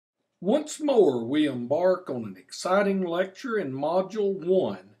Once more, we embark on an exciting lecture in Module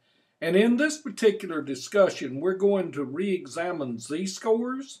 1, and in this particular discussion, we're going to re-examine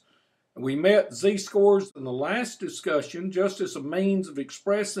z-scores. We met z-scores in the last discussion just as a means of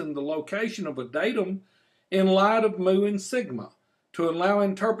expressing the location of a datum in light of mu and sigma to allow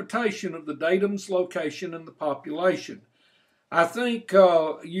interpretation of the datum's location in the population. I think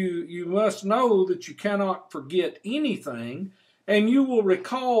you must know that you cannot forget anything, and you will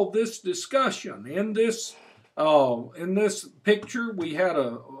recall this discussion. In this picture, we had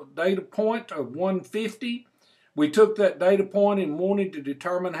a data point of 150. We took that data point and wanted to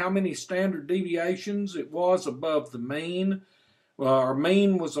determine how many standard deviations it was above the mean. Our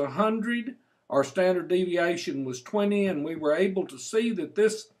mean was 100. Our standard deviation was 20, and we were able to see that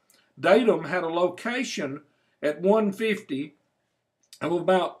this datum had a location at 150 of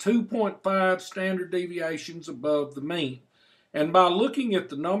about 2.5 standard deviations above the mean. And by looking at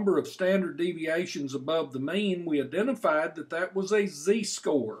the number of standard deviations above the mean, we identified that that was a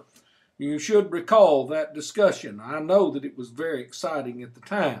z-score. You should recall that discussion. I know that it was very exciting at the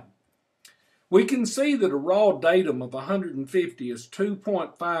time. We can see that a raw datum of 150 is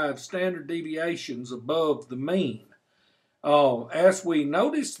 2.5 standard deviations above the mean. As we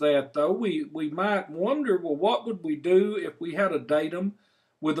notice that, though, we might wonder, well, what would we do if we had a datum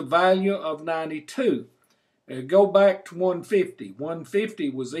with a value of 92? Go back to 150. 150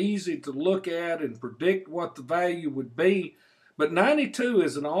 was easy to look at and predict what the value would be, but 92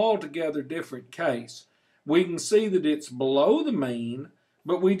 is an altogether different case. We can see that it's below the mean,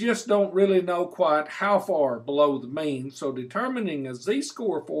 but we just don't really know quite how far below the mean, so determining a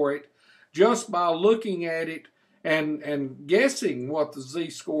z-score for it just by looking at it and guessing what the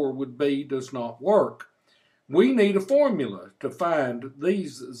z-score would be does not work. We need a formula to find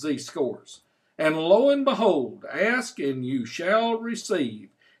these z-scores. And lo and behold, ask and you shall receive.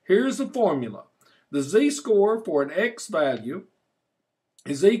 Here's the formula. The z-score for an x value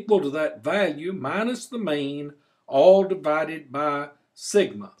is equal to that value minus the mean, all divided by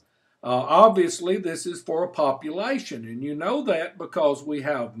sigma. Obviously, this is for a population, and you know that because we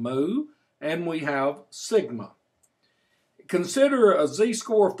have mu and we have sigma. Consider a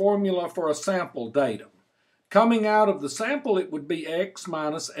z-score formula for a sample datum. Coming out of the sample, it would be x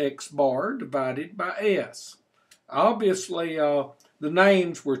minus x bar divided by s. Obviously, the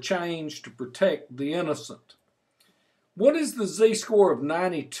names were changed to protect the innocent. What is the z-score of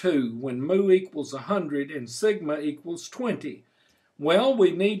 92 when mu equals 100 and sigma equals 20? Well,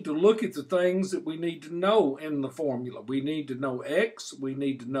 we need to look at the things that we need to know in the formula. We need to know x, we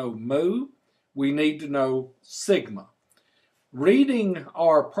need to know mu, we need to know sigma. Reading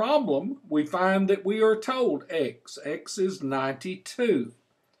our problem, we find that we are told x is 92.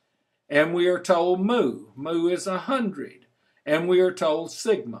 And we are told mu is 100. And we are told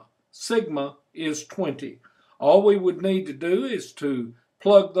sigma is 20. All we would need to do is to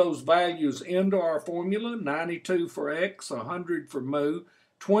plug those values into our formula, 92 for x, 100 for mu,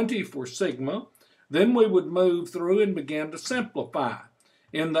 20 for sigma. Then we would move through and begin to simplify.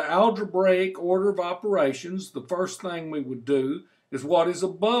 In the algebraic order of operations, the first thing we would do is what is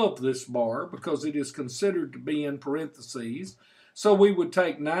above this bar because it is considered to be in parentheses. So we would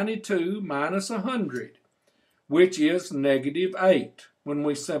take 92 minus 100, which is negative 8 when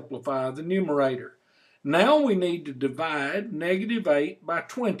we simplify the numerator. Now we need to divide negative 8 by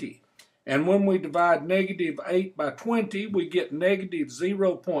 20. And when we divide negative 8 by 20, we get negative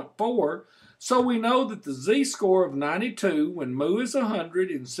 0.4. So we know that the z-score of 92 when mu is 100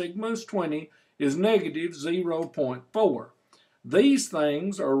 and sigma is 20 is negative 0.4. These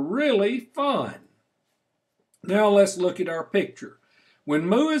things are really fun. Now let's look at our picture. When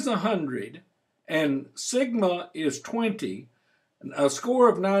mu is 100 and sigma is 20, a score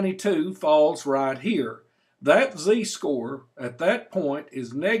of 92 falls right here. That z-score at that point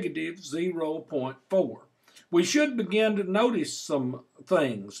is negative 0.4. We should begin to notice some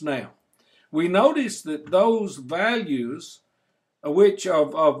things now. We notice that those values, which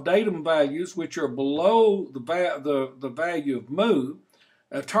of datum values, which are below the value of mu,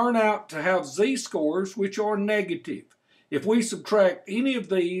 turn out to have z-scores which are negative. If we subtract any of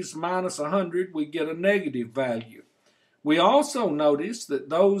these minus 100, we get a negative value. We also notice that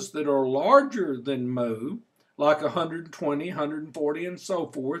those that are larger than mu, like 120, 140, and so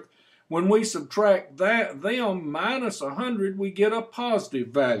forth, when we subtract them minus 100, we get a positive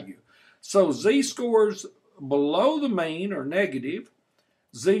value. So z-scores below the mean are negative,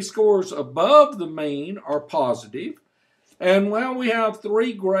 z-scores above the mean are positive, and well, we have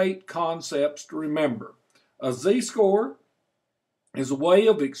three great concepts to remember. A z-score is a way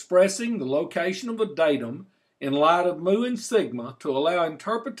of expressing the location of a datum in light of mu and sigma to allow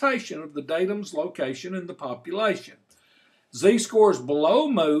interpretation of the datum's location in the population. Z-scores below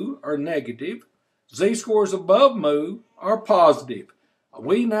mu are negative. Z-scores above mu are positive.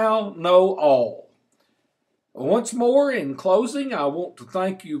 We now know all. Once more, in closing, I want to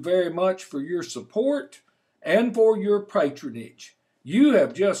thank you very much for your support and for your patronage. You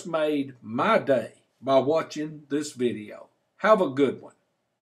have just made my day by watching this video. Have a good one.